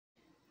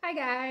Hi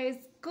guys,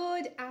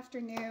 good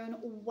afternoon.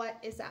 What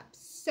is up?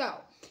 So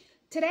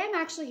today I'm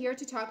actually here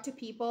to talk to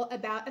people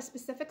about a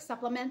specific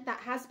supplement that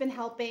has been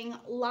helping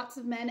lots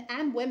of men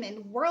and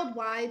women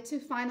worldwide to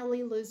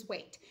finally lose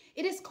weight.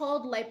 It is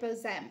called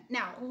Lipozem.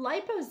 Now,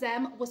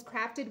 Lipozem was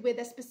crafted with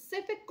a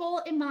specific goal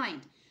in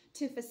mind: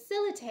 to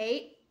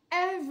facilitate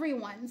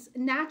everyone's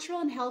natural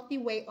and healthy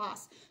weight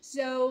loss.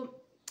 So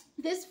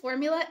this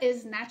formula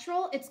is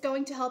natural. It's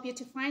going to help you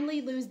to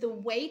finally lose the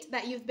weight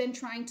that you've been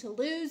trying to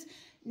lose.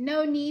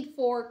 No need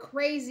for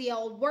crazy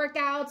old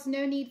workouts,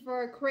 no need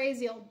for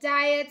crazy old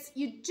diets.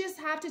 You just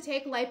have to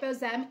take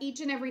Lipozem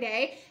each and every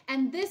day.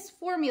 And this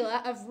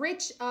formula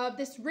of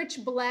this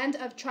rich blend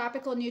of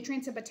tropical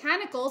nutrients and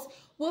botanicals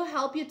will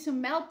help you to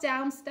melt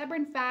down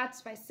stubborn fats,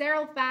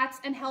 visceral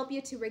fats, and help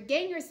you to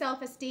regain your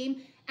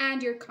self-esteem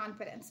and your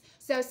confidence.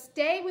 So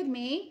stay with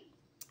me.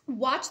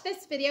 Watch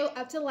this video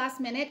up to the last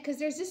minute because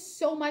there's just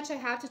so much I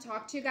have to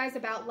talk to you guys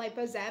about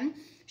Lipozem.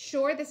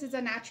 Sure, this is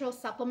a natural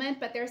supplement,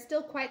 but there's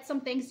still quite some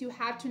things you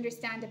have to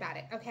understand about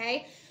it,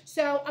 okay?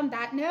 So on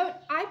that note,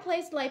 I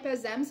placed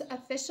Lipozem's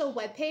official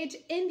webpage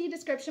in the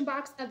description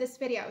box of this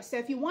video. So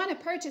if you want to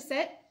purchase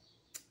it,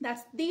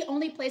 that's the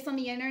only place on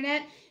the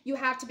internet you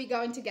have to be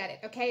going to get it,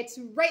 okay? It's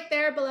right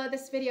there below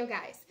this video,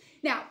 guys.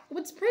 Now,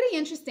 what's pretty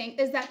interesting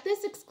is that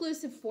this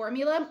exclusive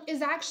formula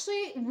is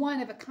actually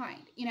one of a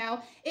kind, you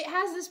know? It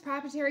has this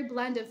proprietary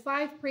blend of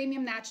 5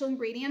 premium natural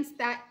ingredients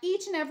that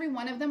each and every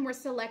one of them were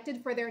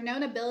selected for their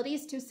known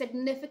abilities to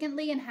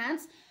significantly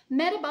enhance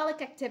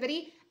metabolic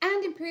activity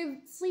and improve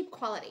sleep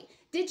quality.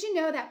 Did you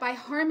know that by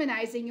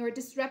harmonizing your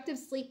disruptive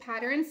sleep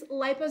patterns,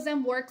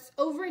 Lipozem works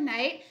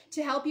overnight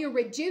to help you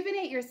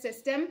rejuvenate your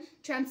system,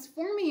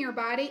 transforming your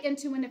body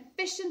into an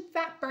efficient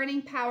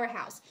fat-burning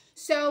powerhouse?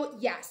 So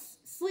yes,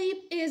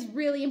 sleep is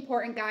really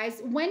important,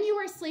 guys. When you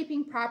are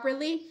sleeping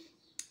properly,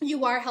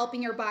 you are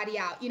helping your body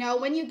out. You know,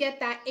 when you get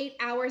that 8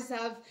 hours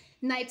of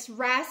night's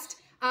rest,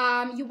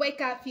 you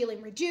wake up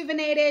feeling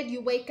rejuvenated,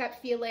 you wake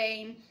up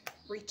feeling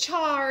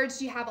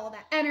recharged, you have all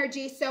that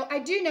energy. So I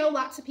do know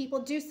lots of people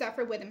do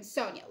suffer with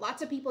insomnia.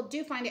 Lots of people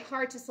do find it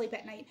hard to sleep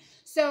at night.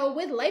 So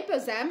with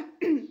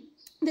Lipozem,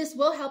 this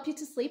will help you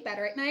to sleep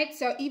better at night.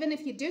 So even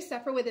if you do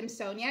suffer with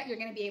insomnia, you're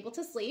going to be able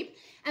to sleep.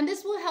 And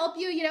this will help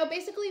you, you know,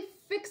 basically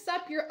fix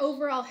up your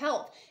overall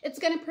health. It's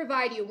going to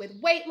provide you with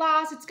weight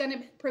loss. It's going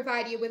to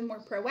provide you with more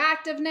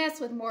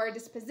proactiveness, with more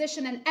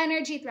disposition and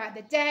energy throughout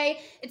the day.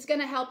 It's going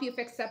to help you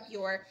fix up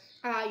your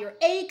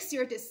aches,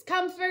 your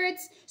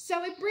discomforts.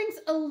 So it brings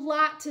a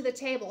lot to the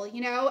table, you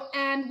know,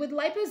 and with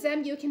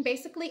Lipozem, you can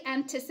basically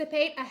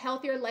anticipate a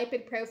healthier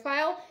lipid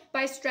profile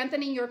by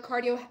strengthening your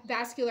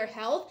cardiovascular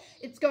health.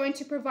 It's going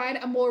to provide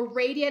a more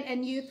radiant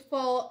and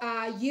youthful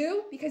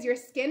you, because your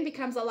skin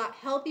becomes a lot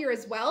healthier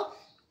as well.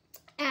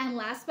 And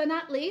last but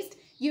not least,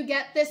 you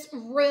get this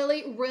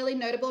really, really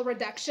notable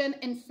reduction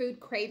in food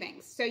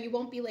cravings. So you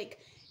won't be like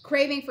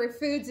craving for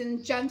foods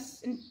and junk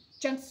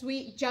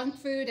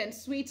food and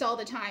sweets all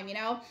the time, you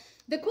know?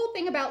 The cool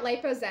thing about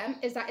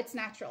Lipozem is that it's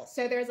natural.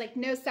 So there's like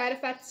no side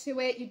effects to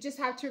it. You just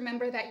have to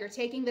remember that you're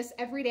taking this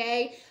every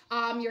day.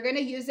 You're gonna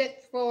use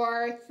it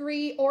for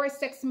 3 or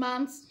 6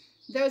 months.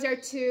 Those are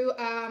two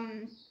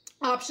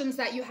options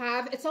that you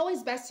have. It's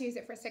always best to use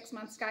it for 6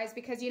 months, guys,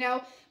 because, you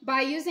know,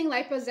 by using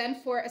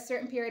Lipozem for a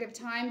certain period of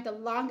time, the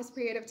longest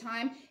period of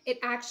time, it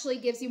actually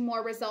gives you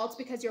more results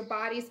because your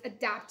bodies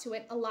adapt to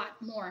it a lot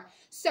more.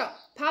 So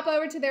pop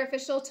over to their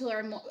official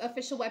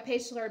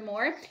webpage to learn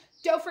more.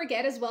 Don't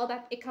forget as well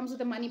that it comes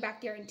with a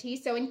money-back guarantee.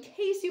 So in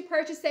case you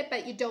purchase it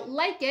but you don't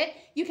like it,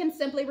 you can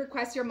simply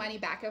request your money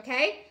back,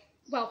 okay?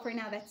 Well, for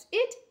now, that's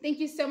it. Thank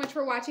you so much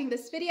for watching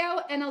this video,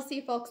 and I'll see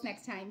you folks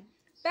next time.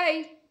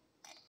 Bye!